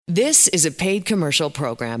This is a paid commercial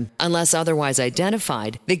program. Unless otherwise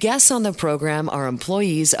identified, the guests on the program are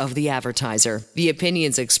employees of the advertiser. The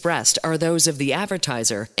opinions expressed are those of the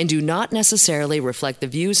advertiser and do not necessarily reflect the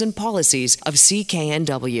views and policies of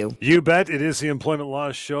CKNW. You bet. It is the Employment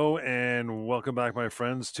Law Show, and welcome back, my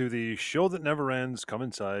friends, to the show that never ends. Come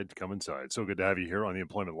inside, come inside. So good to have you here on the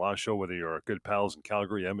Employment Law Show, whether you're our good pals in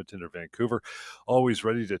Calgary, Edmonton, or Vancouver. Always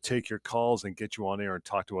ready to take your calls and get you on air and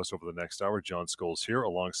talk to us over the next hour. John Scholes here,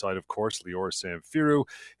 alongside, of course, Lior Samfiru,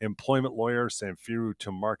 employment lawyer, Samfiru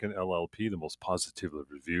Tumarkin LLP, the most positively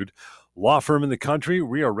reviewed law firm in the country.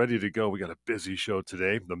 We are ready to go. We got a busy show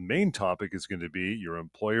today. The main topic is going to be your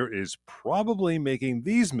employer is probably making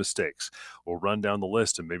these mistakes. We'll run down the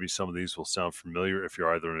list, and maybe some of these will sound familiar if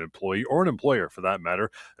you're either an employee or an employer, for that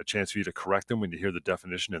matter. A chance for you to correct them when you hear the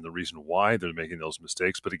definition and the reason why they're making those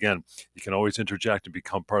mistakes. But again, you can always interject and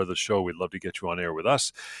become part of the show. We'd love to get you on air with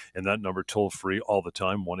us. And that number, toll free all the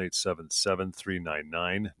time,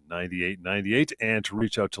 1-877-399-9898. And to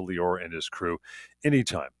reach out to Lior and his crew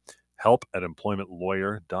anytime.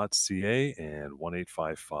 help@employmentlawyer.ca and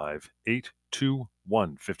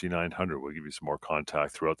 1-855-821-5900. We'll give you some more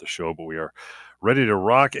contact throughout the show, but we are ready to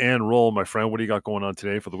rock and roll, my friend. What do you got going on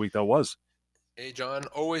today for the week that was? Hey, John,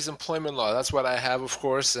 always employment law. That's what I have, of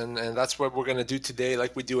course, and that's what we're going to do today,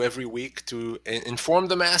 like we do every week, to inform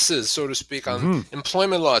the masses, so to speak, on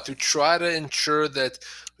employment law, to try to ensure that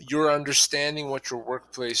you're understanding what your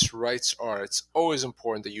workplace rights are. It's always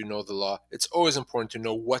important that you know the law. It's always important to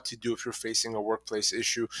know what to do if you're facing a workplace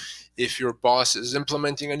issue. If your boss is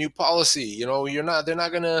implementing a new policy, they're not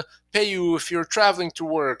going to pay you if you're traveling to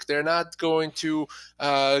work. They're not going to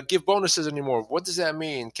give bonuses anymore. What does that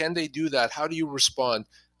mean? Can they do that? How do you respond?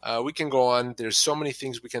 We can go on. There's so many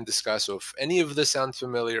things we can discuss. So if any of this sounds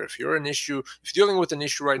familiar, if you're dealing with an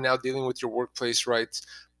issue right now, dealing with your workplace rights,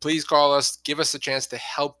 please call us. Give us a chance to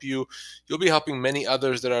help you. You'll be helping many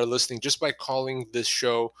others that are listening just by calling this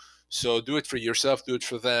show. So do it for yourself, do it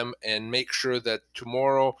for them, and make sure that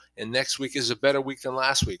tomorrow and next week is a better week than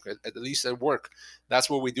last week, at least at work. That's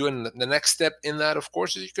what we do. And the next step in that, of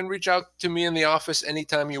course, is you can reach out to me in the office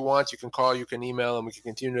anytime you want. You can call, you can email, and we can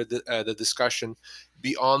continue the discussion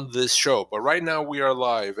beyond this show. But right now we are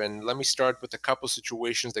live, and let me start with a couple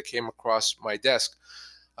situations that came across my desk.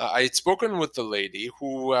 I had spoken with the lady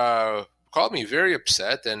who called me very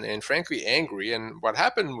upset and frankly angry. And what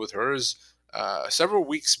happened with her is several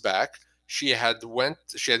weeks back, she had gone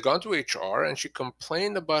to HR and she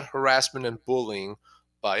complained about harassment and bullying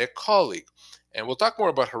by a colleague. And we'll talk more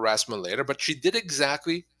about harassment later, but she did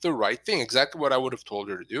exactly the right thing, exactly what I would have told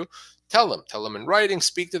her to do. Tell them in writing,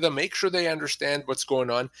 speak to them, make sure they understand what's going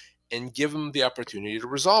on, and give them the opportunity to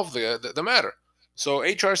resolve the matter. So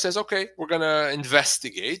HR says, okay, we're going to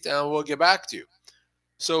investigate and we'll get back to you.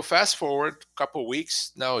 So fast forward a couple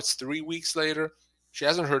weeks. Now it's 3 weeks later. She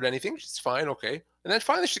hasn't heard anything. She's fine, okay. And then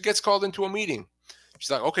finally she gets called into a meeting.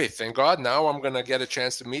 She's like, okay, thank God. Now I'm going to get a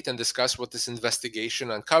chance to meet and discuss what this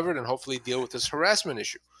investigation uncovered and hopefully deal with this harassment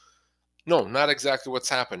issue. No, not exactly what's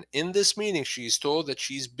happened. In this meeting, she's told that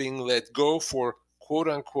she's being let go for quote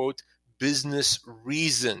unquote business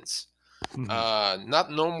reasons.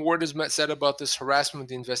 No word is said about this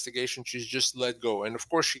harassment investigation. She's just let go. And of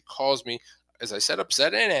course, she calls me, as I said,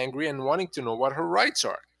 upset and angry and wanting to know what her rights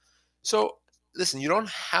are. So listen, you don't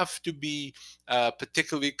have to be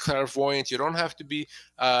particularly clairvoyant. You don't have to be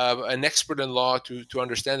an expert in law to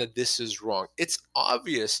understand that this is wrong. It's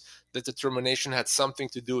obvious that the termination had something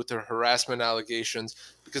to do with her harassment allegations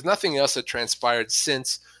because nothing else had transpired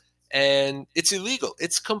since. And it's illegal.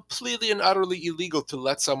 It's completely and utterly illegal to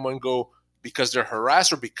let someone go because they're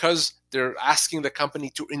harassed or because they're asking the company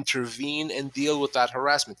to intervene and deal with that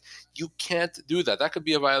harassment. You can't do that. That could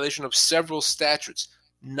be a violation of several statutes.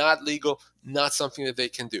 Not legal, not something that they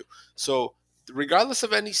can do. So regardless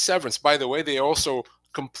of any severance, by the way, they also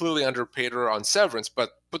completely underpaid her on severance,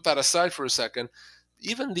 but put that aside for a second.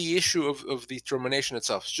 Even the issue of the termination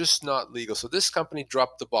itself is just not legal. So this company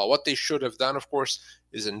dropped the ball. What they should have done, of course,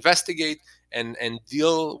 is investigate and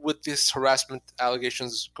deal with these harassment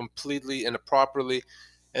allegations completely and properly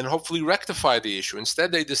and hopefully rectify the issue.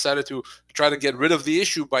 Instead, they decided to try to get rid of the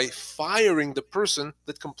issue by firing the person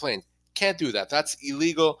that complained. Can't do that. That's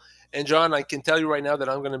illegal. And John, I can tell you right now that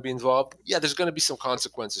I'm going to be involved. Yeah, there's going to be some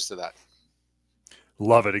consequences to that.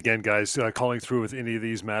 Love it. Again, guys, calling through with any of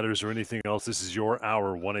these matters or anything else, this is your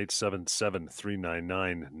hour,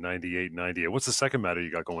 1-877-399-9898. What's the second matter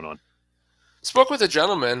you got going on? Spoke with a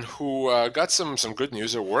gentleman who got some good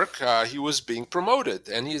news at work. He was being promoted,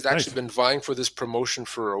 and he's actually been vying for this promotion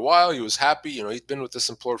for a while. He was happy. He'd been with this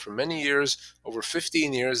employer for many years, over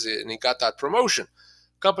 15 years, and he got that promotion.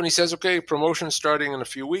 Company says, okay, promotion starting in a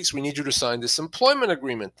few weeks. We need you to sign this employment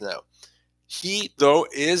agreement now. He, though,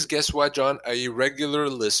 is, guess what, John, a regular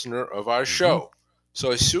listener of our show.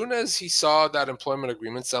 So as soon as he saw that employment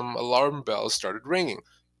agreement, some alarm bells started ringing.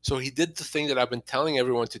 So he did the thing that I've been telling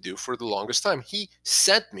everyone to do for the longest time. He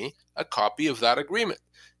sent me a copy of that agreement.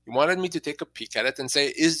 He wanted me to take a peek at it and say,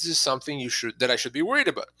 is this something that I should be worried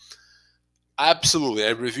about? Absolutely. I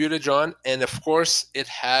reviewed it, John, and of course it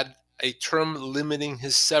had a term limiting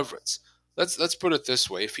his severance. Let's put it this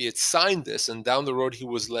way. If he had signed this and down the road he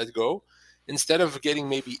was let go, instead of getting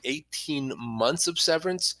maybe 18 months of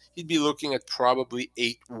severance, he'd be looking at probably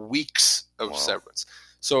 8 weeks of severance.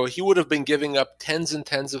 So he would have been giving up tens and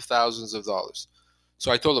tens of thousands of dollars.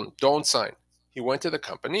 So I told him, don't sign. He went to the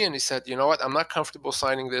company and he said, you know what, I'm not comfortable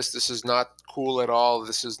signing this. This is not cool at all.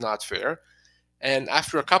 This is not fair. And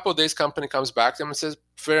after a couple of days, company comes back to him and says,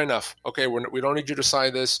 fair enough. Okay, we don't need you to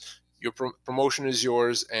sign this. Your promotion is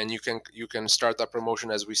yours, and you can start that promotion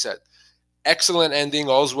as we said. Excellent ending.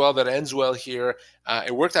 All's well that ends well here.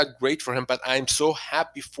 It worked out great for him, but I'm so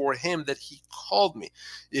happy for him that he called me.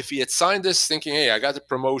 If he had signed this thinking, hey, I got the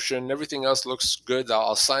promotion, everything else looks good,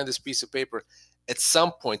 I'll sign this piece of paper, at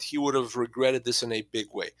some point he would have regretted this in a big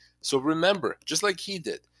way. So remember, just like he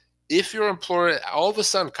did, if your employer all of a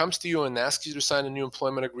sudden comes to you and asks you to sign a new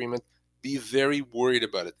employment agreement, be very worried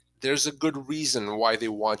about it. There's a good reason why they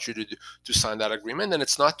want you to sign that agreement, and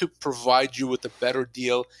it's not to provide you with a better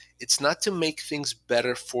deal. It's not to make things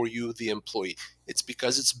better for you, the employee. It's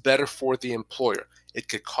because it's better for the employer. It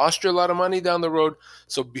could cost you a lot of money down the road.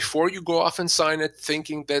 So before you go off and sign it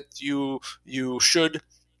thinking that you should,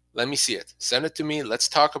 let me see it. Send it to me. Let's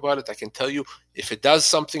talk about it. I can tell you if it does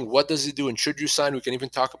something, what does it do, and should you sign? We can even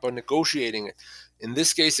talk about negotiating it. In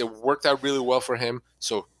this case, it worked out really well for him.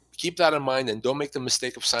 So keep that in mind and don't make the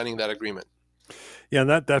mistake of signing that agreement. Yeah, and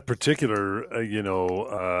that particular,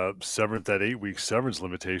 severance, that 8-week severance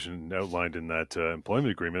limitation outlined in that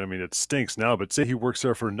employment agreement, I mean, it stinks now, but say he works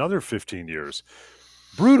there for another 15 years.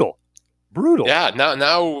 Brutal. Yeah,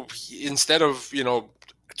 now instead of,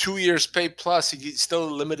 2 years pay plus, he's still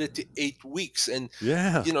limited to 8 weeks. And,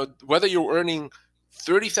 whether you're earning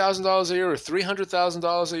 $30,000 a year or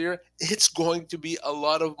 $300,000 a year, it's going to be a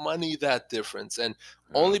lot of money, that difference. And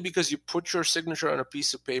only because you put your signature on a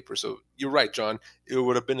piece of paper. So you're right, John. It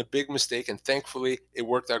would have been a big mistake. And thankfully, it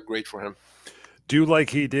worked out great for him. Do like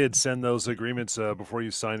he did. Send those agreements before you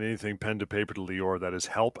sign anything, pen to paper to Lior. That is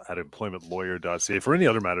help@employmentlawyer.ca. For any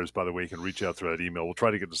other matters, by the way, you can reach out through that email. We'll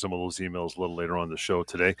try to get to some of those emails a little later on in the show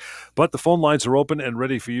today. But the phone lines are open and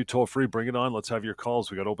ready for you, toll free. Bring it on. Let's have your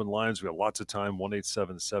calls. We got open lines. We got lots of time.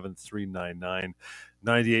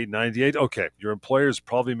 1-877-399-9898. Okay, your employer is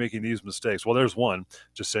probably making these mistakes. Well, there's one,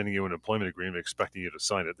 just sending you an employment agreement, expecting you to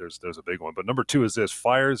sign it. There's a big one. But number two is this: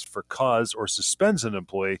 fires for cause or suspends an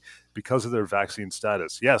employee because of their vaccine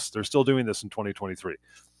status. Yes, they're still doing this in 2023.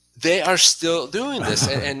 They are still doing this.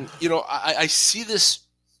 and I see this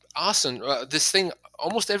this thing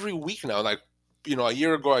almost every week now. Like, a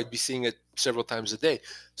year ago, I'd be seeing it several times a day.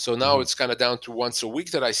 So now it's kind of down to once a week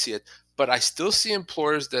that I see it. But I still see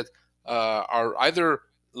employers that are either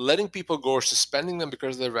letting people go or suspending them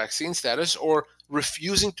because of their vaccine status, or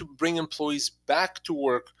refusing to bring employees back to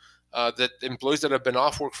work, that employees that have been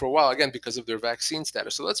off work for a while, again, because of their vaccine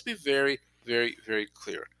status. So let's be very, very, very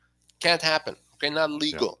clear. Can't happen. Okay, not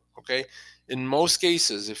legal. Yeah. Okay. In most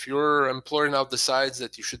cases, if your employer now decides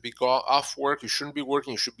that you should be off work, you shouldn't be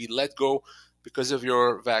working, you should be let go because of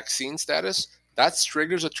your vaccine status, that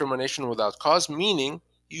triggers a termination without cause, meaning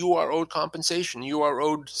you are owed compensation. You are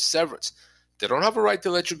owed severance. They don't have a right to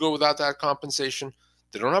let you go without that compensation.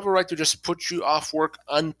 They don't have a right to just put you off work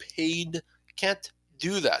unpaid. Can't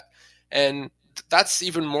do that. And that's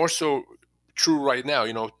even more so true right now.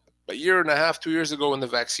 A year and a half, 2 years ago, when the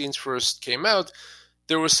vaccines first came out,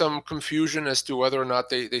 there was some confusion as to whether or not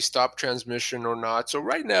they stopped transmission or not. So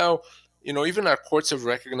right now, even our courts have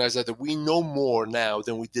recognized that we know more now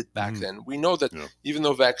than we did back then. We know that even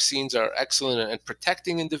though vaccines are excellent at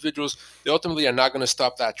protecting individuals, they ultimately are not going to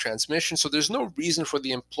stop that transmission. So there's no reason for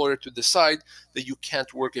the employer to decide that you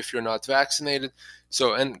can't work if you're not vaccinated.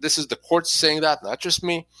 So, and this is the courts saying that, not just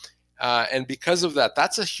me. And because of that,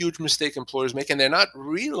 that's a huge mistake employers make, and they're not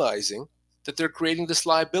realizing that they're creating this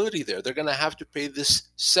liability there. They're going to have to pay this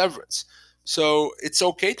severance. So it's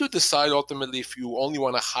okay to decide ultimately if you only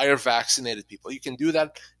want to hire vaccinated people. You can do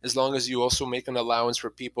that as long as you also make an allowance for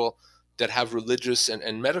people that have religious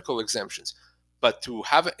and medical exemptions. But to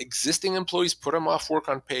have existing employees put them off work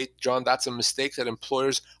unpaid, John, that's a mistake that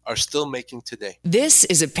employers are still making today. This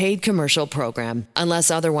is a paid commercial program.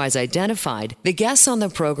 Unless otherwise identified, the guests on the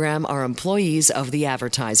program are employees of the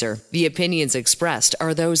advertiser. The opinions expressed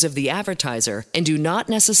are those of the advertiser and do not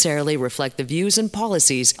necessarily reflect the views and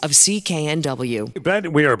policies of CKNW.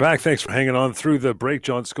 Ben, we are back. Thanks for hanging on through the break.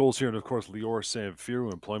 John Scholes here, and of course, Lior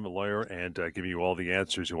Samfiru, employment lawyer, and giving you all the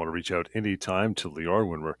answers. You want to reach out anytime to Lior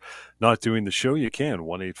when we're not doing the show, you can.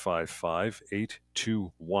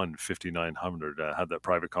 1-855-821-5900. Have that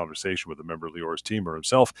private conversation with a member of Lior's team or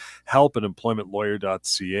himself.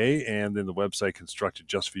 help@employmentlawyer.ca, and then the website constructed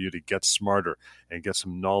just for you to get smarter and get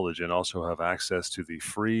some knowledge, and also have access to the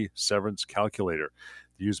free severance calculator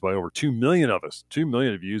used by over 2 million of us. 2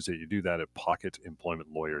 million have used it. You do that at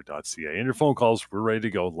pocketemploymentlawyer.ca. And your phone calls, we're ready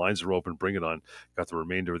to go. Lines are open. Bring it on. Got the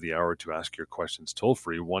remainder of the hour to ask your questions toll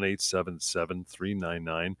free.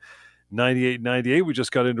 1-877-399-9898. We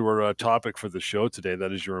just got into our topic for the show today.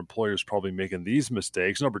 That is, your employer's probably making these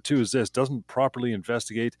mistakes. Number 2 is this: doesn't properly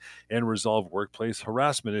investigate and resolve workplace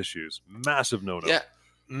harassment issues. Massive no-no. Yeah,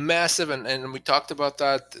 massive. And we talked about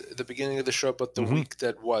that at the beginning of the show, about the week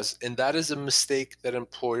that was. And that is a mistake that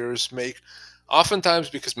employers make oftentimes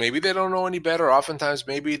because maybe they don't know any better. Oftentimes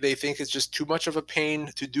maybe they think it's just too much of a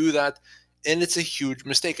pain to do that. And it's a huge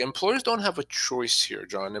mistake. Employers don't have a choice here,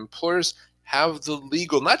 John. Employers have the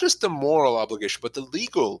legal, not just the moral obligation, but the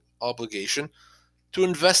legal obligation to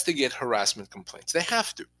investigate harassment complaints. They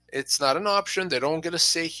have to. It's not an option. They don't get a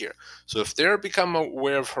say here. So if they're become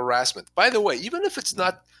aware of harassment, by the way, even if it's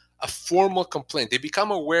not a formal complaint, they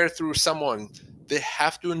become aware through someone, they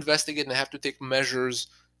have to investigate and they have to take measures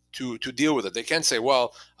to deal with it. They can't say,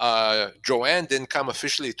 well, Joanne didn't come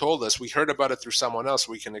officially told us. We heard about it through someone else.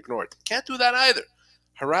 We can ignore it. Can't do that either.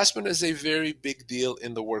 Harassment is a very big deal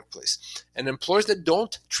in the workplace. And employers that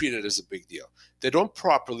don't treat it as a big deal, they don't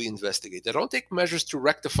properly investigate, they don't take measures to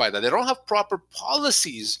rectify that, they don't have proper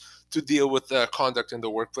policies to deal with conduct in the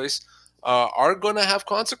workplace, are going to have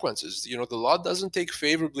consequences. The law doesn't take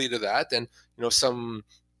favorably to that. And, some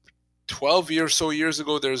 12 years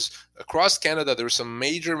ago, across Canada, there was some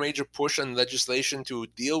major push on legislation to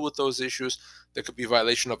deal with those issues. There could be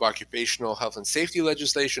violation of occupational health and safety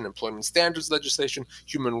legislation, employment standards legislation,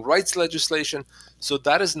 human rights legislation. So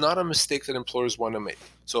that is not a mistake that employers want to make.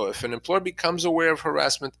 So if an employer becomes aware of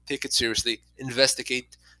harassment, take it seriously,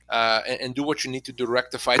 investigate, and do what you need to do to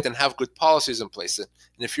rectify it, and have good policies in place. And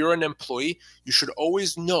if you're an employee, you should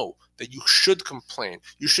always know that you should complain.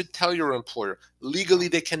 You should tell your employer. Legally,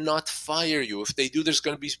 they cannot fire you. If they do, there's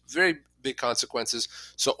going to be very big consequences.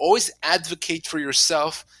 So always advocate for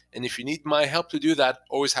yourself. And if you need my help to do that,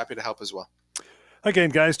 always happy to help as well.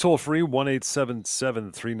 Again, guys, toll free,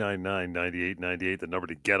 1-877-399-9898, the number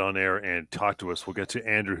to get on air and talk to us. We'll get to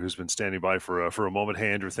Andrew, who's been standing by for a moment.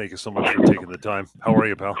 Hey, Andrew, thank you so much for taking the time. How are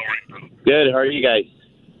you, pal? Good. How are you guys?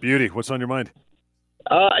 Beauty. What's on your mind?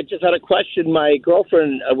 I just had a question. My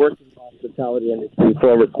girlfriend worked in the hospitality industry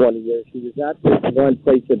for over 20 years. She was at this one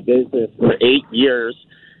place of business for 8 years.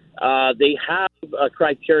 They have a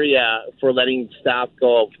criteria for letting staff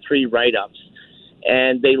go of 3 write-ups.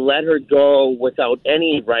 And they let her go without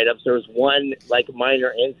any write-ups. There was one,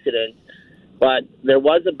 minor incident. But there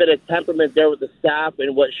was a bit of temperament there with the staff.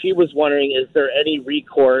 And what she was wondering, is there any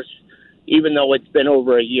recourse, even though it's been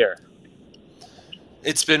over a year?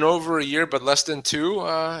 It's been over a year, but less than 2,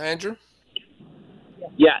 Andrew?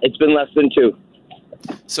 Yeah, it's been less than 2.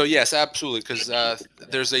 So yes, absolutely, because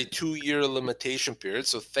there's a 2-year limitation period.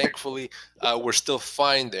 So thankfully, we're still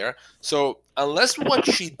fine there. So unless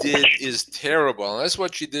what she did is terrible, unless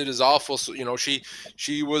what she did is awful, so she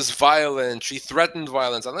was violent, she threatened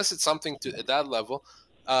violence, unless it's something at that level,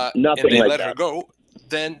 and they let her go,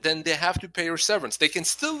 then they have to pay her severance. They can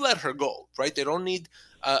still let her go, right? They don't need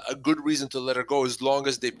a good reason to let her go as long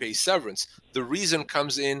as they pay severance. The reason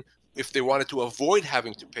comes in if they wanted to avoid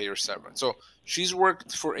having to pay her severance. So she's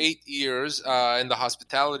worked for 8 years in the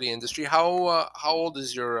hospitality industry. How old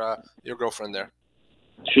is your girlfriend there?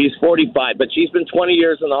 She's 45, but she's been 20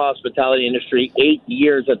 years in the hospitality industry, 8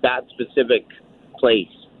 years at that specific place.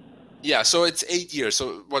 Yeah, so it's 8 years.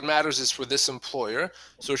 So what matters is for this employer.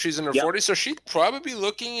 So she's in her 40s. So she'd probably be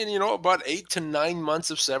looking in, about 8 to 9 months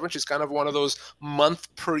of severance. She's kind of one of those month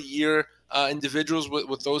per year individuals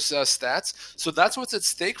with those stats. So that's what's at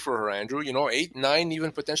stake for her, Andrew. 8, 9,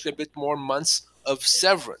 even potentially a bit more months of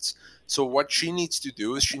severance. So what she needs to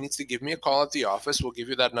do is she needs to give me a call at the office. We'll give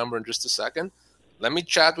you that number in just a second. Let me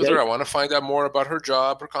chat with her. I want to find out more about her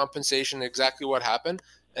job, her compensation, exactly what happened.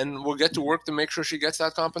 And we'll get to work to make sure she gets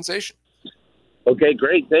that compensation. Okay,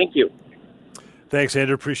 great. Thank you. Thanks,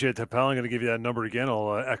 Andrew. Appreciate that, pal. I'm going to give you that number again.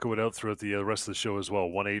 I'll echo it out throughout the rest of the show as well.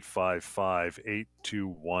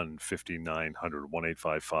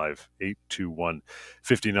 1-855-821-5900.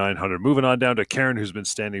 1-855-821-5900. Moving on down to Karen, who's been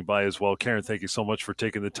standing by as well. Karen, thank you so much for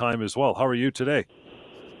taking the time as well. How are you today?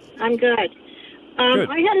 I'm good. Good.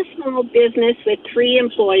 I had a small business with 3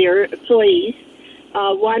 employees.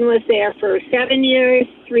 One was there for 7 years,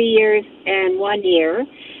 3 years, and 1 year.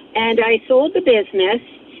 And I sold the business,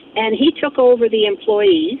 and he took over the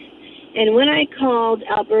employees. And when I called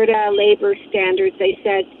Alberta Labor Standards, they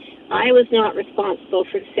said I was not responsible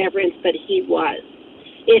for severance, but he was,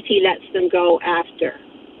 if he lets them go after,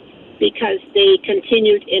 because they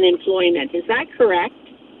continued in employment. Is that correct?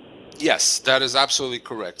 Yes, that is absolutely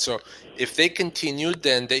correct. So if they continued,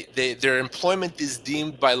 then their employment is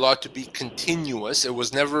deemed by law to be continuous. It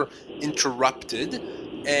was never interrupted.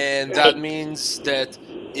 And that means that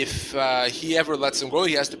if he ever lets them go,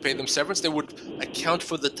 he has to pay them severance. They would account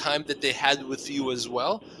for the time that they had with you as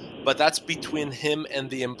well. But that's between him and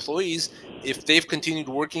the employees. If they've continued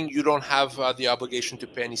working, you don't have the obligation to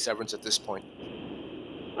pay any severance at this point.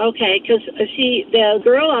 Okay, because the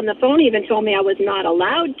girl on the phone even told me I was not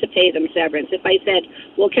allowed to pay them severance. If I said,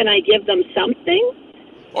 well, can I give them something?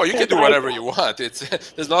 Oh, you can do whatever you want.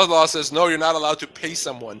 There's no law says, no, you're not allowed to pay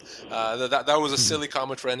someone. That was a silly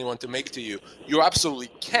comment for anyone to make to you. You absolutely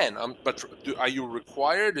can. But are you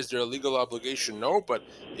required? Is there a legal obligation? No. But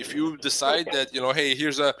if you decide that, hey,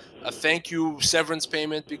 here's a thank you severance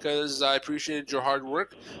payment because I appreciated your hard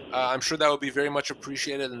work, I'm sure that would be very much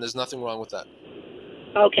appreciated, and there's nothing wrong with that.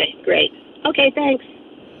 Okay, great. Okay, thanks.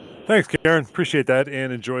 Thanks, Karen. Appreciate that,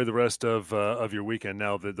 and enjoy the rest of your weekend.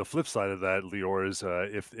 Now, the flip side of that, Lior, is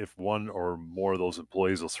if one or more of those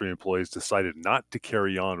employees, those 3 employees, decided not to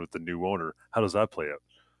carry on with the new owner, how does that play out?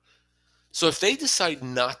 So if they decide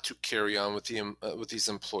not to carry on with these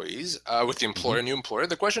employees, with the employer, new employer,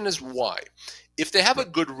 the question is why. If they have a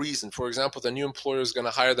good reason, for example, the new employer is going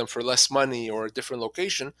to hire them for less money or a different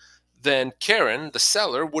location, then Karen, the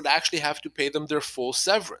seller, would actually have to pay them their full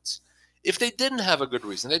severance. If they didn't have a good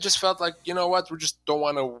reason, they just felt like, you know what, we just don't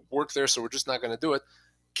want to work there, so we're just not going to do it,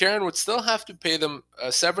 Karen would still have to pay them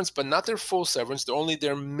severance, but not their full severance, only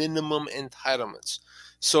their minimum entitlements.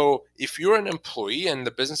 So if you're an employee and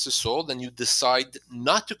the business is sold and you decide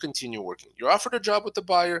not to continue working, you're offered a job with the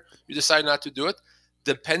buyer, you decide not to do it,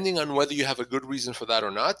 depending on whether you have a good reason for that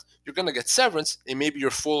or not, you're going to get severance. It may be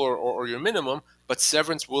your full or your minimum, but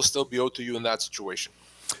severance will still be owed to you in that situation.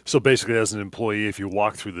 So basically, as an employee, if you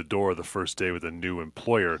walk through the door the first day with a new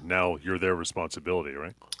employer, now you're their responsibility,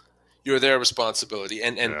 right? You're their responsibility.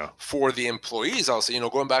 And for the employees, I'll say,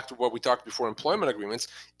 going back to what we talked before, employment agreements,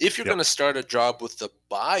 if you're going to start a job with the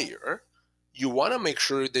buyer, you want to make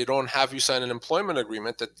sure they don't have you sign an employment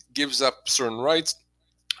agreement that gives up certain rights,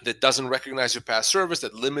 that doesn't recognize your past service,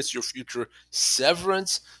 that limits your future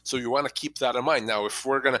severance. So you want to keep that in mind. Now, if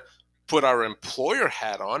we're going to put our employer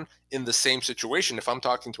hat on in the same situation, if I'm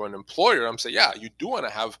talking to an employer, I'm saying, yeah, you do want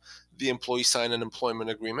to have the employee sign an employment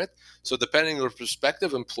agreement. So depending on your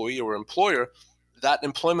prospective employee or employer, that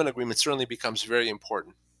employment agreement certainly becomes very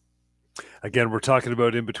important. Again, we're talking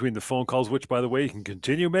about in between the phone calls, which, by the way, you can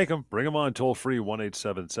continue make them. Bring them on toll free,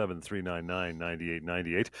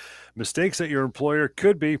 1-877-399-9898. Mistakes that your employer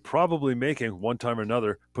could be probably making one time or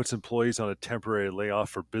another puts employees on a temporary layoff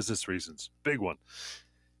for business reasons. Big one.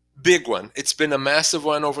 Big one. It's been a massive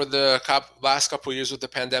one over the last couple of years with the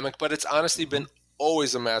pandemic, but it's honestly been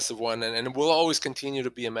always a massive one, and it will always continue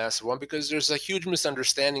to be a massive one because there's a huge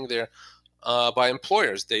misunderstanding there by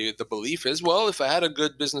employers. The belief is, well, if I had a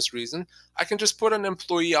good business reason, I can just put an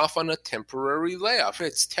employee off on a temporary layoff.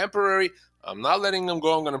 It's temporary. I'm not letting them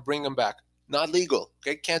go. I'm going to bring them back. Not legal.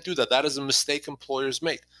 Okay, can't do that. That is a mistake employers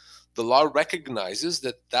make. The law recognizes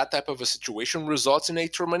that type of a situation results in a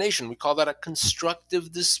termination. We call that a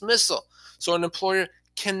constructive dismissal. So an employer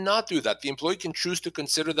cannot do that. The employee can choose to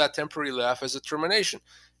consider that temporary layoff as a termination.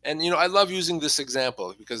 And, I love using this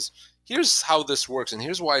example because here's how this works, and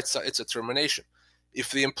here's why it's a termination.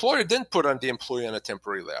 If the employer didn't put on the employee on a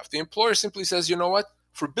temporary layoff, the employer simply says, you know what,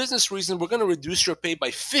 for business reason, we're going to reduce your pay by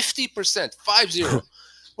 50%, 50.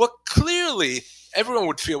 Well, clearly, everyone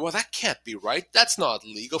would feel, well, that can't be right. That's not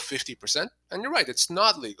legal, 50%. And you're right, it's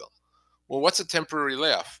not legal. Well, what's a temporary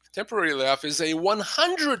layoff? Temporary layoff is a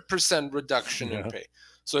 100% reduction in pay.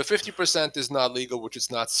 So if 50% is not legal, which it's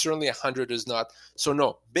not, certainly 100 is not. So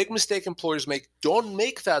no, big mistake employers make. Don't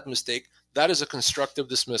make that mistake. that is a constructive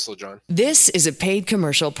dismissal, John. This is a paid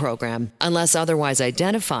commercial program. Unless otherwise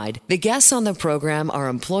identified, the guests on the program are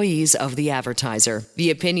employees of the advertiser. The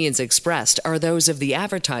opinions expressed are those of the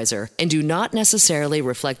advertiser and do not necessarily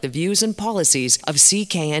reflect the views and policies of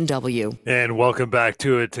CKNW. And welcome back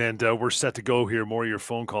to it. And we're set to go here. More of your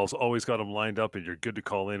phone calls. Always got them lined up, and you're good to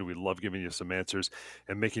call in. We love giving you some answers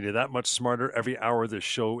and making you that much smarter every hour this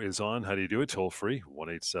show is on. How do you do it? Toll free,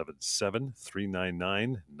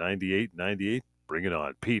 1-877-399-9898. Bring it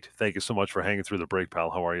on. Pete, thank you so much for hanging through the break,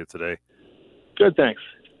 pal. How are you today? Good, thanks.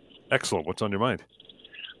 Excellent. What's on your mind?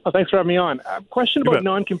 Oh, thanks for having me on. Question about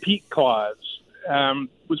non-compete clause.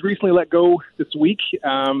 Was recently let go this week,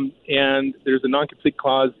 and there's a non-compete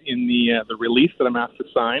clause in the release that I'm asked to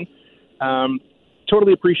sign.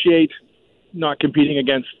 Totally appreciate not competing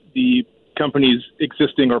against the company's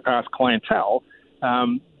existing or past clientele,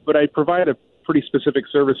 but I provide a pretty specific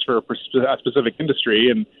service for a specific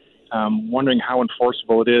industry, and wondering how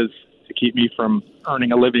enforceable it is to keep me from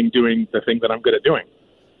earning a living doing the thing that I'm good at doing.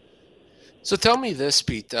 So tell me this,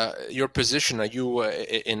 Pete, your position, are you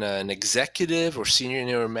in an executive or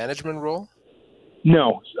senior management role?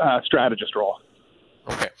 No, strategist role.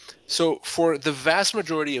 Okay. So for the vast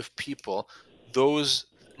majority of people, those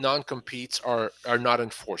non-competes are not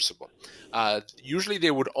enforceable. Usually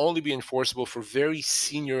they would only be enforceable for very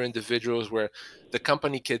senior individuals where the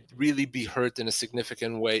company could really be hurt in a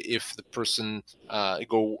significant way if the person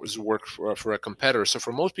goes work for a competitor. So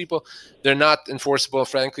for most people, they're not enforceable.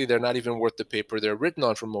 Frankly, they're not even worth the paper they're written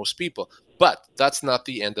on for most people. But that's not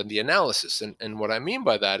the end of the analysis. And what I mean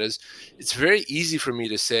by that is it's very easy for me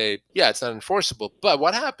to say, yeah, it's not enforceable. But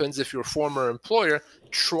what happens if your former employer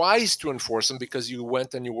tries to enforce them because you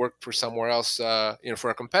went and you worked for somewhere else, for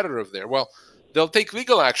a competitor of theirs? Well, they'll take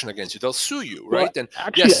legal action against you. They'll sue you, right? Well, and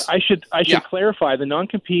actually, yes, I should clarify. The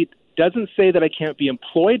non-compete doesn't say that I can't be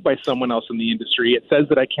employed by someone else in the industry. It says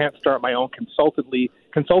that I can't start my own consultancy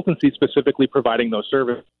specifically providing those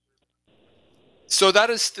services. So that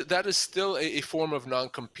is still a form of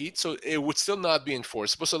non-compete. So it would still not be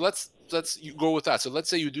enforceable. So let's you go with that. So let's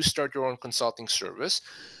say you do start your own consulting service,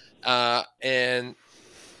 and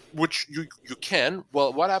which you can.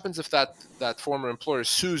 Well, what happens if that former employer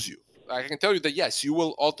sues you? I can tell you that, yes, you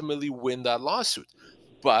will ultimately win that lawsuit,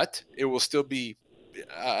 but it will still be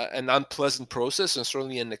an unpleasant process and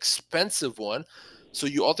certainly an expensive one. So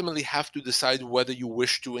you ultimately have to decide whether you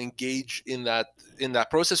wish to engage in that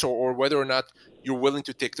process or whether or not you're willing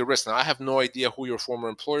to take the risk. Now, I have no idea who your former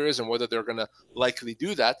employer is and whether they're going to likely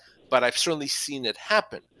do that, but I've certainly seen it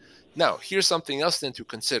happen. Now, here's something else then to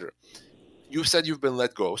consider. You said you've been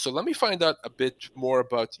let go. So let me find out a bit more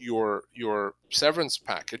about your severance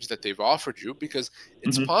package that they've offered you, because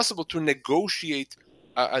it's possible to negotiate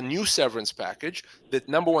a new severance package that,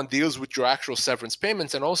 number one, deals with your actual severance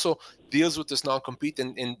payments and also deals with this non-compete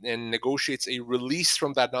and negotiates a release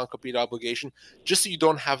from that non-compete obligation just so you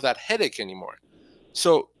don't have that headache anymore.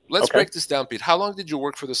 So let's break this down, Pete. How long did you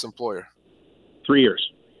work for this employer? 3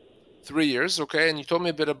 years. 3 years, okay. And you told me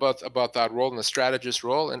a bit about that role and the strategist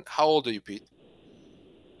role. And how old are you, Pete?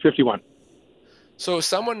 51. So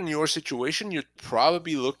someone in your situation, you'd probably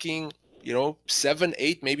be looking, 7,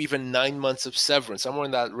 8, maybe even 9 months of severance, somewhere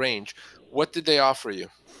in that range. What did they offer you?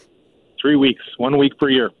 3 weeks, 1 week per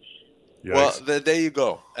year. Yikes. Well, there you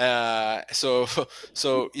go. So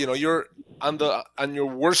you're on your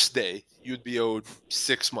worst day, you'd be owed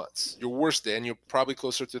 6 months. Your worst day, and you're probably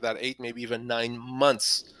closer to that 8, maybe even 9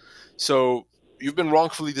 months. So you've been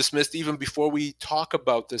wrongfully dismissed even before we talk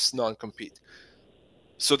about this non-compete.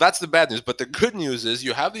 So that's the bad news. But the good news is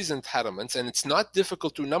you have these entitlements, and it's not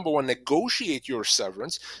difficult to, number one, negotiate your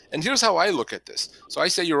severance. And here's how I look at this. So I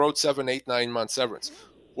say you're owed 7, 8, 9 months severance.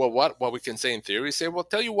 Well, what we can say in theory is say, well,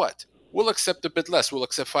 tell you what, we'll accept a bit less. We'll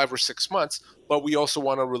accept 5 or 6 months, but we also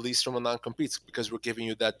want to release from a non-compete because we're giving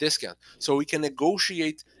you that discount. So we can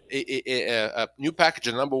negotiate a new package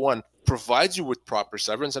that, number one, provides you with proper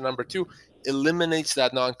severance, and number two, eliminates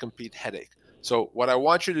that non-compete headache. So what I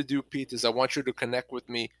want you to do, Pete, is I want you to connect with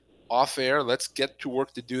me off air. Let's get to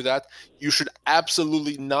work to do that. You should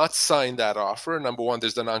absolutely not sign that offer. Number one,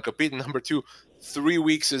 there's the non-compete. Number two, 3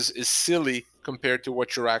 weeks is silly compared to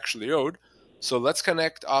what you're actually owed. So let's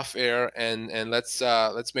connect off air and let's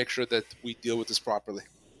make sure that we deal with this properly.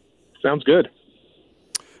 Sounds good.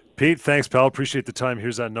 Pete, thanks, pal. Appreciate the time.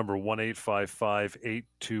 Here's that number,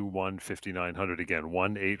 1-855-821-5900. Again,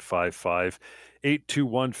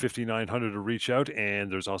 1-855-821-5900 to reach out.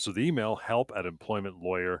 And there's also the email,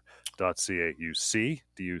 help@employmentlawyer.ca.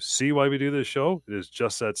 Do you see why we do this show? It is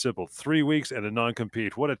just that simple. 3 weeks and a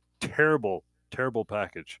non-compete. What a terrible, terrible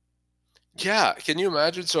package. Yeah, can you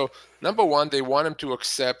imagine? So, number one, they want him to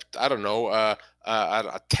accept, I don't know, a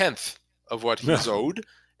tenth of what he's owed.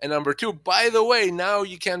 And number two, by the way, now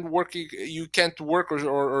you can't work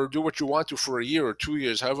or do what you want to for a year or 2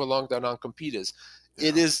 years, however long that non-compete is. Yeah.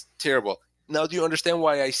 It is terrible. Now, do you understand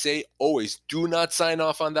why I say always do not sign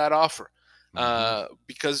off on that offer?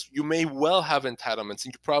 Because you may well have entitlements,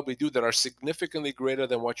 and you probably do, that are significantly greater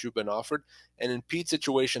than what you've been offered. And in Pete's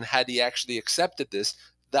situation, had he actually accepted this,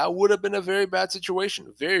 that would have been a very bad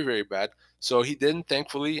situation. Very, very bad. So he didn't,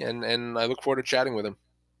 thankfully, and I look forward to chatting with him.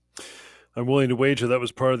 I'm willing to wager that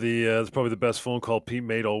was part of that's probably the best phone call Pete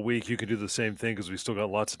made all week. You can do the same thing because we still got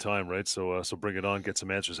lots of time, right? So bring it on, get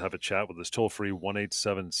some answers, have a chat with us. Toll free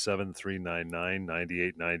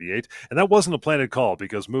 1-877-399-9898. And that wasn't a planned call,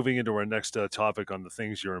 because moving into our next topic on the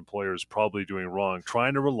things your employer is probably doing wrong,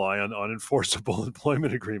 trying to rely on unenforceable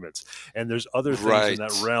employment agreements. And there's other things in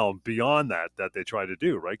that realm beyond that they try to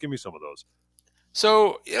do, right? Give me some of those.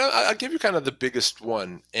 So, I'll give you kind of the biggest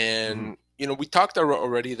one. And we talked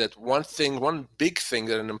already that one big thing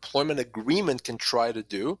that an employment agreement can try to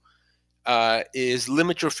do is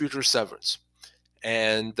limit your future severance.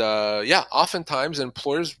 And oftentimes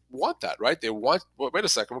employers want that, right? They want, wait a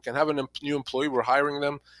second, we can have a new employee, we're hiring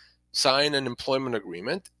them, sign an employment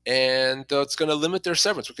agreement, and it's going to limit their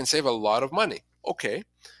severance. We can save a lot of money. Okay,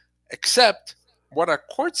 except what our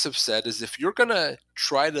courts have said is if you're going to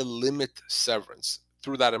try to limit severance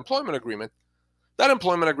through that employment agreement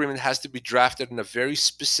has to be drafted in a very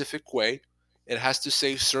specific way. It has to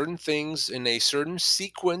say certain things in a certain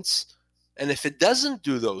sequence. And if it doesn't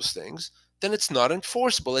do those things, then it's not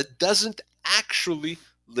enforceable. It doesn't actually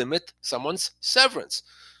limit someone's severance.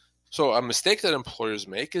 So a mistake that employers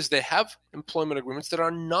make is they have employment agreements that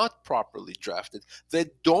are not properly drafted. They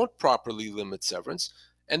don't properly limit severance.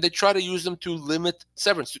 And they try to use them to limit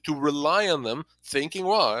severance, to rely on them, thinking,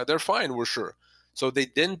 well, they're fine, we're sure. So they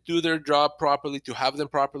didn't do their job properly to have them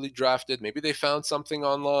properly drafted. Maybe they found something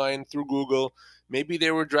online through Google. Maybe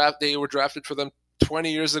they were drafted for them 20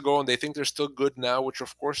 years ago and they think they're still good now, which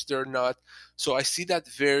of course they're not. So I see that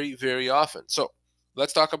very, very often. So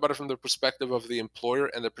let's talk about it from the perspective of the employer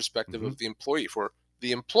and the perspective of the employee. For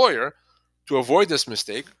the employer, to avoid this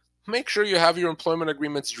mistake, make sure you have your employment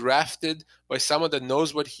agreements drafted by someone that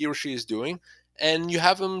knows what he or she is doing, and you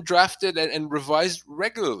have them drafted and revised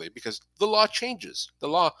regularly, because the law changes. The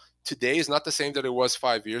law today is not the same that it was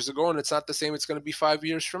 5 years ago, and it's not the same it's going to be 5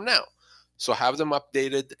 years from now. So have them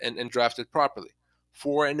updated and drafted properly.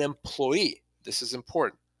 For an employee, this is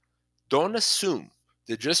important. Don't assume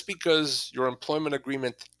that just because your employment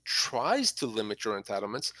agreement tries to limit your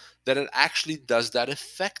entitlements, that it actually does that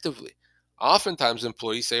effectively. Oftentimes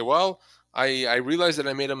employees say, well, I realized that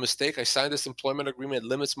I made a mistake. I signed this employment agreement, it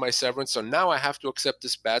limits my severance, so now I have to accept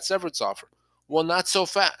this bad severance offer. Well, not so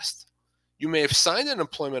fast. You may have signed an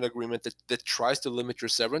employment agreement that tries to limit your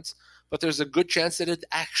severance, but there's a good chance that it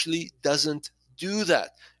actually doesn't do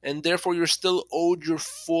that. And therefore, you're still owed your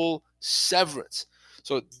full severance.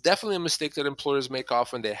 So definitely a mistake that employers make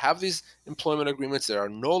often. They have these employment agreements that are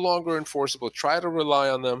no longer enforceable. Try to rely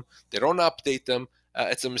on them. They don't update them.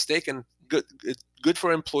 It's a mistake, and it's good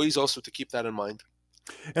for employees also to keep that in mind.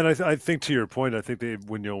 And I think to your point, I think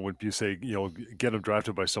when you say get them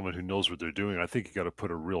drafted by someone who knows what they're doing, I think you got to put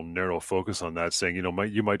a real narrow focus on that. Saying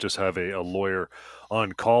you might just have a lawyer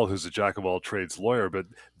on call who's a jack of all trades lawyer, but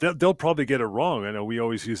they'll probably get it wrong. I know we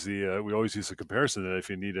always use the comparison that if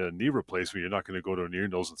you need a knee replacement, you're not going to go to an ear,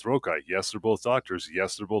 nose, and throat guy. Yes, they're both doctors.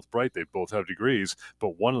 Yes, they're both bright. They both have degrees,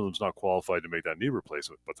 but one of them's not qualified to make that knee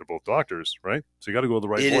replacement. But they're both doctors, right? So you got to go to the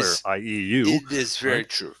right lawyer, i.e., you. It is very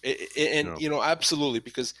true, absolutely,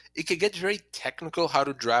 because it can get very technical how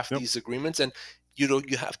to draft these agreements, and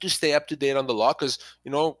you have to stay up to date on the law, because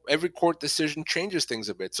every court decision changes things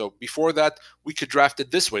a bit. So before that, we could draft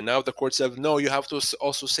it this way. Now the court said, no, you have to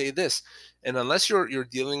also say this. And unless you're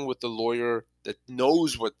dealing with the lawyer that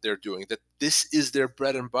knows what they're doing, that this is their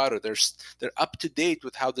bread and butter, they're up to date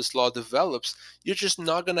with how this law develops, you're just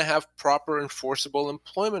not going to have proper enforceable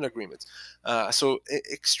employment agreements. So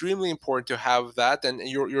extremely important to have that. And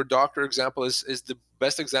your doctor example is the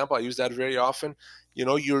best example. I use that very often.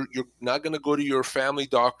 You're not going to go to your family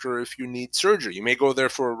doctor if you need surgery. You may go there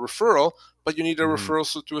for a referral, but you need a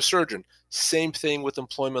referral to a surgeon. Same thing with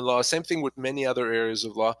employment law, same thing with many other areas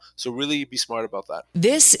of law. So really be smart about that.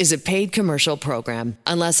 This is a paid commercial program.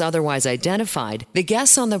 Unless otherwise identified, the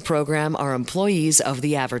guests on the program are employees of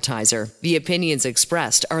the advertiser. The opinions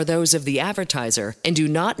expressed are those of the advertiser and do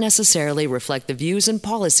not necessarily reflect the views and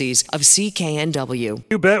policies of CKNW.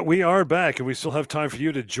 You bet. We are back, and we still have time for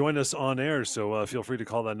you to join us on air. So feel free to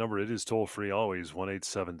call that number. It is toll free always,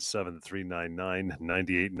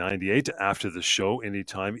 1-877-399-9898. After the show,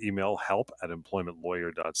 anytime, email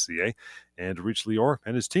help@employmentlawyer.ca. And reach Lior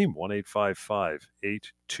and his team,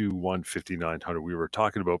 1-855-821-5900. We were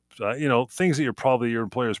talking about, things that your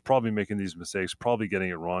employer is probably making these mistakes, probably getting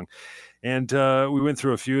it wrong. And we went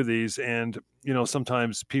through a few of these. And,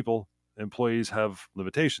 sometimes employees have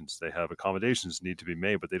limitations. They have accommodations need to be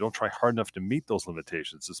made, but they don't try hard enough to meet those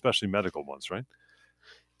limitations, especially medical ones, right?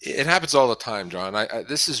 It happens all the time, John.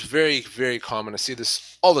 This is very, very common. I see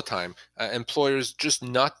this all the time. Employers just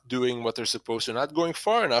not doing what they're supposed to, not going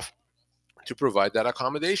far enough to provide that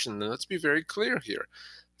accommodation. And let's be very clear here.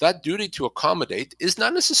 That duty to accommodate is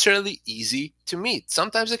not necessarily easy to meet.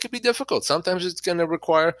 Sometimes it can be difficult. Sometimes it's going to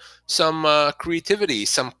require some creativity,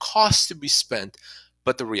 some cost to be spent.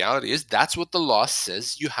 But the reality is that's what the law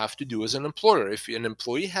says you have to do as an employer. If an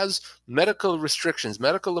employee has medical restrictions,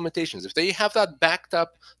 medical limitations, if they have that backed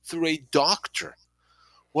up through a doctor,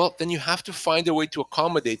 well, then you have to find a way to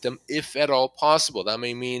accommodate them if at all possible. That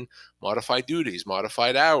may mean modified duties,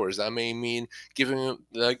 modified hours. That may mean giving them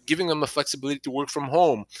the flexibility to work from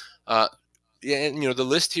home. And the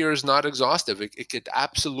list here is not exhaustive. It could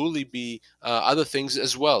absolutely be other things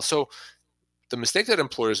as well. So the mistake that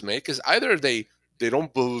employers make is either they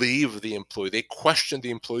don't believe the employee. They question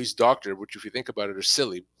the employee's doctor, which if you think about it is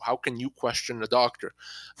silly. How can you question a doctor?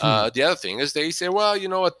 The other thing is they say, well, you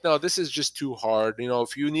know what? No, this is just too hard.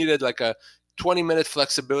 If you needed like a 20-minute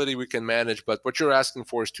flexibility, we can manage. But what you're asking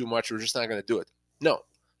for is too much. We're just not going to do it. No,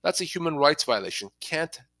 that's a human rights violation.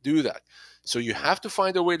 Can't do that. So you have to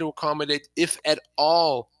find a way to accommodate if at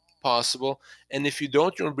all possible. And if you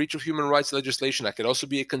don't, you're in breach of human rights legislation. That could also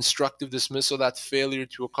be a constructive dismissal, that failure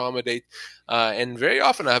to accommodate. And very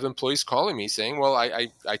often I have employees calling me saying, well, I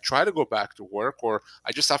try to go back to work, or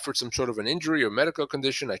I just suffered some sort of an injury or medical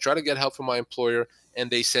condition. I try to get help from my employer,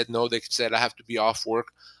 and they said no. They said I have to be off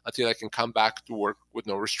work until I can come back to work with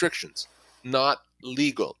no restrictions. Not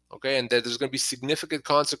legal, okay? And there's going to be significant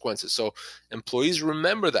consequences. So employees,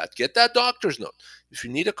 remember that. Get that doctor's note. If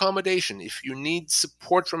you need accommodation, if you need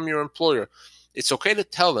support from your employer, it's okay to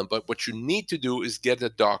tell them, but what you need to do is get a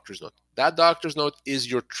doctor's note. That doctor's note is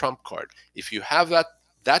your trump card. If you have that,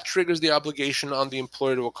 that triggers the obligation on the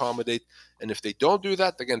employer to accommodate. And if they don't do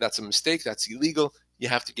that, again, that's a mistake. That's illegal. You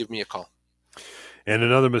have to give me a call. And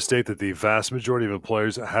another mistake that the vast majority of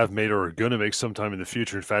employers have made or are going to make sometime in the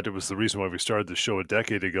future, in fact, it was the reason why we started the show a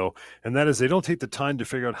decade ago, and that is they don't take the time to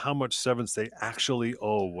figure out how much severance they actually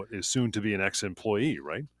owe what is soon to be an ex-employee,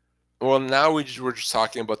 right? Well, now we're just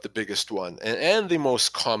talking about the biggest one and the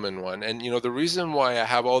most common one. And, the reason why I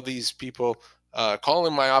have all these people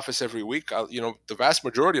calling my office every week, the vast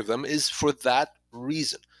majority of them is for that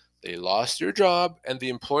reason. They lost their job and the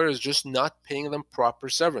employer is just not paying them proper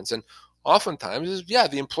severance. And oftentimes,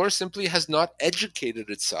 the employer simply has not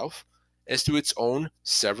educated itself as to its own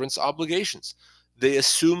severance obligations. They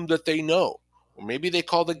assume that they know, or maybe they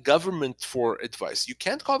call the government for advice. You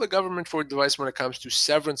can't call the government for advice when it comes to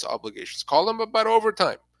severance obligations. Call them about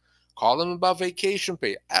overtime. Call them about vacation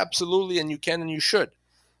pay. Absolutely, and you can and you should.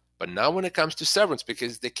 But not when it comes to severance,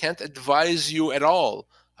 because they can't advise you at all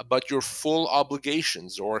about your full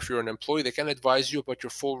obligations. Or if you're an employee, they can't advise you about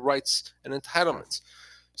your full rights and entitlements.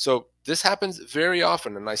 So this happens very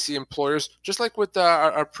often, and I see employers, just like with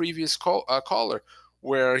our previous caller,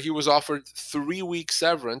 where he was offered 3-week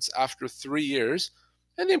severance after 3 years,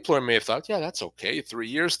 and the employer may have thought, yeah, that's okay. 3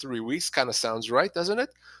 years, 3 weeks kind of sounds right, doesn't it?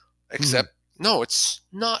 Except, no, it's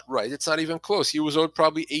not right. It's not even close. He was owed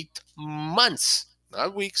probably 8 months,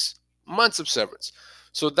 not weeks, months of severance.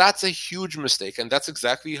 So that's a huge mistake, and that's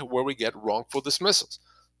exactly where we get wrongful dismissals.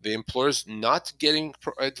 The employers not getting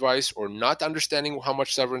advice or not understanding how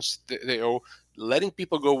much severance they owe, letting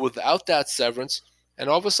people go without that severance, and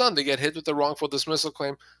all of a sudden they get hit with a wrongful dismissal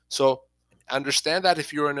claim. So understand that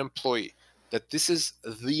if you're an employee, that this is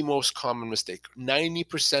the most common mistake.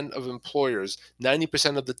 90% of employers,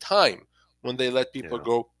 90% of the time when they let people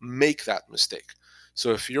go, make that mistake.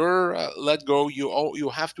 So if you're let go, you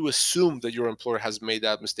have to assume that your employer has made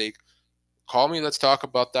that mistake. Call me, let's talk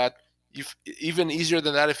about that. Even easier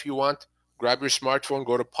than that, if you want, grab your smartphone,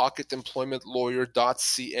 go to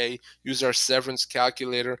pocketemploymentlawyer.ca, use our severance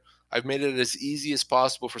calculator. I've made it as easy as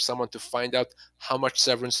possible for someone to find out how much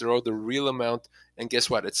severance they're owed, the real amount. And guess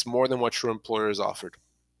what? It's more than what your employer has offered.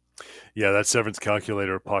 Yeah, that severance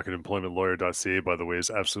calculator at pocketemploymentlawyer.ca, by the way,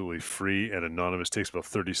 is absolutely free and anonymous. It takes about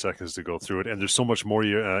 30 seconds to go through it. And there's so much more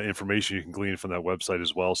information you can glean from that website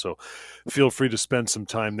as well. So feel free to spend some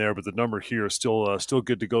time there. But the number here is still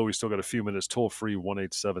good to go. We still got a few minutes. Toll free,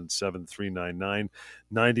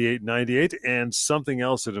 1-877-399-9898. And something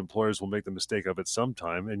else that employers will make the mistake of at some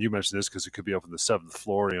time, and you mentioned this because it could be up on the 7th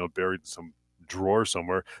floor, buried in some drawer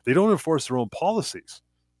somewhere. They don't enforce their own policies.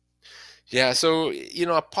 Yeah, so,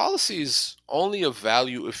 a policy is only of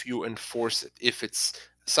value if you enforce it. If it's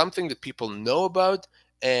something that people know about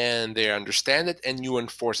and they understand it and you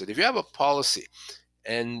enforce it. If you have a policy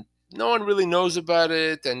and no one really knows about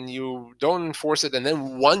it and you don't enforce it, and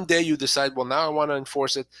then one day you decide, well, now I want to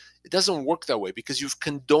enforce it, it doesn't work that way because you've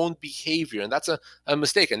condoned behavior, and that's a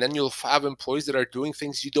mistake. And then you'll have employees that are doing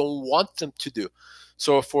things you don't want them to do.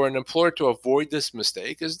 So for an employer to avoid this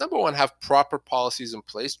mistake is, number one, have proper policies in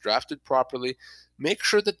place, drafted properly, make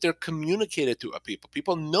sure that they're communicated to people.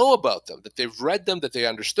 People know about them, that they've read them, that they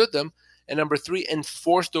understood them. And number three,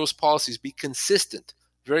 enforce those policies, be consistent.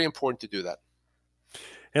 Very important to do that.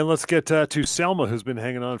 And let's get to Selma, who's been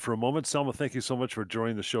hanging on for a moment. Selma, thank you so much for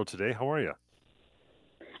joining the show today. How are you?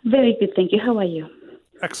 Very good, thank you. How are you?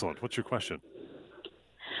 Excellent. What's your question?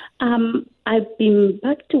 I've been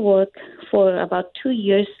back to work for about 2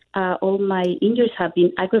 years. All my injuries have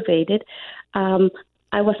been aggravated.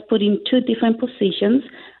 I was put in 2 different positions.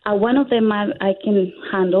 One of them I can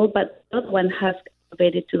handle, but the other one has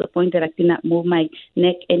aggravated to the point that I cannot move my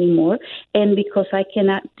neck anymore. And because I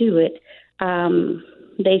cannot do it,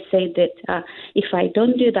 they say that if I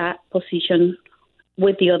don't do that position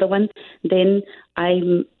with the other one, then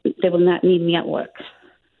they will not need me at work.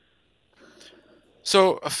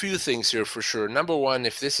 So a few things here for sure. Number one,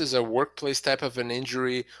 if this is a workplace type of an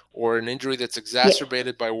injury or an injury that's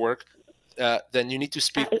exacerbated by work, then you need to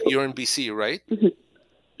speak. You're in BC, right? Mm-hmm.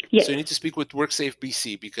 Yes. So you need to speak with WorkSafe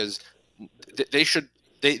BC because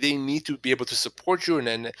they need to be able to support you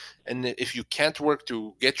and if you can't work,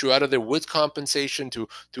 to get you out of there with compensation, to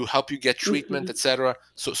help you get treatment, etc.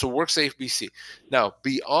 So WorkSafe BC. Now,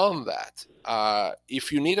 beyond that,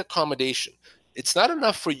 if you need accommodation, it's not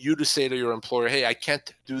enough for you to say to your employer, hey, I can't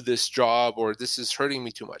do this job or this is hurting me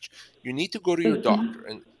too much. You need to go to your doctor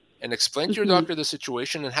and explain to your doctor the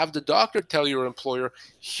situation and have the doctor tell your employer,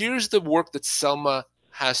 here's the work that Selma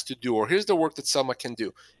has to do or here's the work that Selma can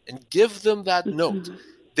do, and give them that note.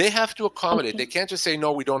 They have to accommodate. They can't just say,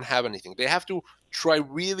 no, we don't have anything. They have to try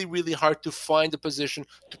really, really hard to find a position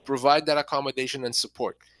to provide that accommodation and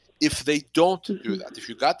support. If they don't do that, if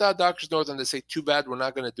you got that doctor's note and they say, too bad, we're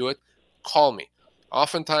not going to do it, call me.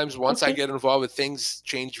 Oftentimes, once I get involved with things,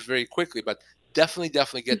 change very quickly, but definitely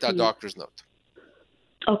get that doctor's note.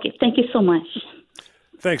 Okay, thank you so much.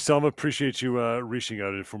 Thanks, Selma. Appreciate you reaching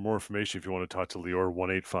out. And for more information, if you want to talk to Lior,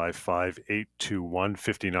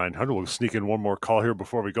 1-855-821-5900. We'll sneak in one more call here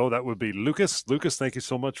before we go. That would be Lucas. Lucas, thank you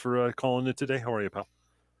so much for calling in today. How are you, pal?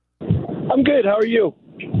 I'm good. How are you?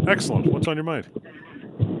 Excellent. What's on your mind?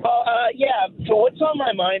 So what's on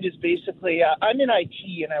my mind is basically I'm in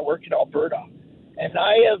IT and I work in Alberta. And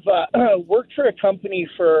I have worked for a company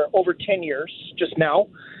for over 10 years just now.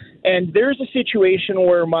 And there's a situation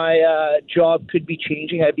where my job could be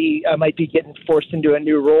changing. I might be getting forced into a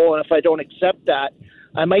new role. And if I don't accept that,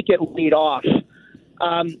 I might get laid off.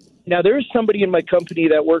 Now, there's somebody in my company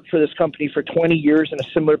that worked for this company for 20 years in a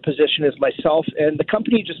similar position as myself. And the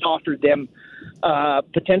company just offered them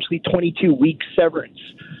potentially 22 weeks severance.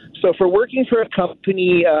 So for working for a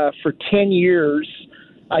company for 10 years,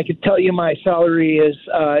 I could tell you my salary is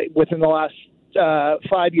within the last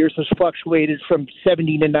 5 years has fluctuated from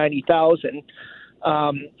 70 to 90,000.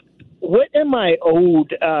 What am I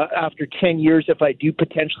owed after 10 years if I do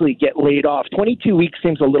potentially get laid off? 22 weeks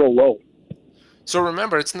seems a little low. So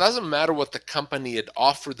remember, it doesn't matter what the company had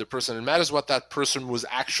offered the person. It matters what that person was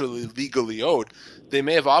actually legally owed. They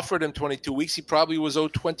may have offered him 22 weeks. He probably was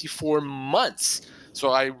owed 24 months.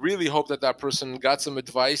 So I really hope that person got some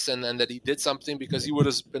advice and that he did something, because he would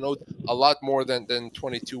have been owed a lot more than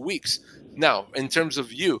 22 weeks. Now, in terms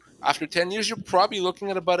of you, after 10 years, you're probably looking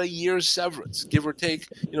at about a year's severance, give or take,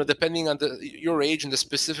 depending on your age and the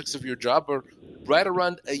specifics of your job, or right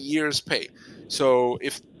around a year's pay. So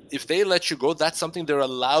if they let you go, that's something they're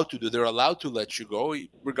allowed to do. They're allowed to let you go,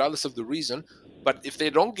 regardless of the reason. But if they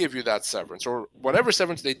don't give you that severance, or whatever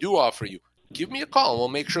severance they do offer you, give me a call and we'll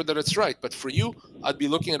make sure that it's right. But for you, I'd be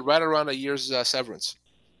looking at right around a year's severance.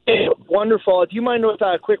 Hey, wonderful. Do you mind with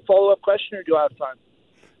a quick follow-up question, or do I have time?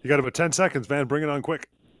 You got about 10 seconds, man. Bring it on quick.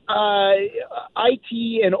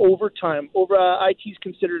 IT and overtime. IT is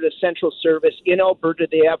considered essential service. In Alberta,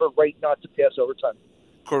 they have a right not to pay us overtime.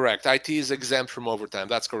 Correct. IT is exempt from overtime.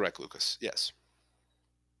 That's correct, Lucas. Yes.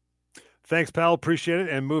 Thanks, pal. Appreciate it.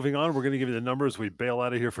 And moving on, we're going to give you the numbers. We bail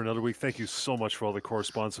out of here for another week. Thank you so much for all the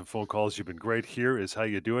correspondence and phone calls. You've been great. Here is how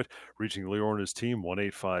you do it. Reaching Lior and his team,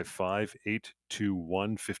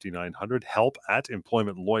 1-855-821-5900.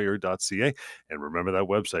 help@employmentlawyer.ca. And remember that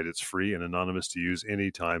website. It's free and anonymous to use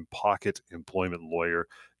anytime. pocketemploymentlawyer.ca.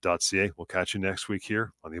 We'll catch you next week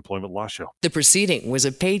here on the Employment Law Show. The proceeding was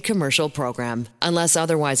a paid commercial program. Unless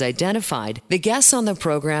otherwise identified, the guests on the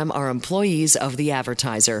program are employees of the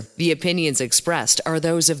advertiser. The opinions expressed are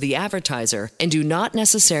those of the advertiser and do not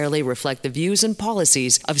necessarily reflect the views and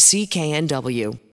policies of CKNW.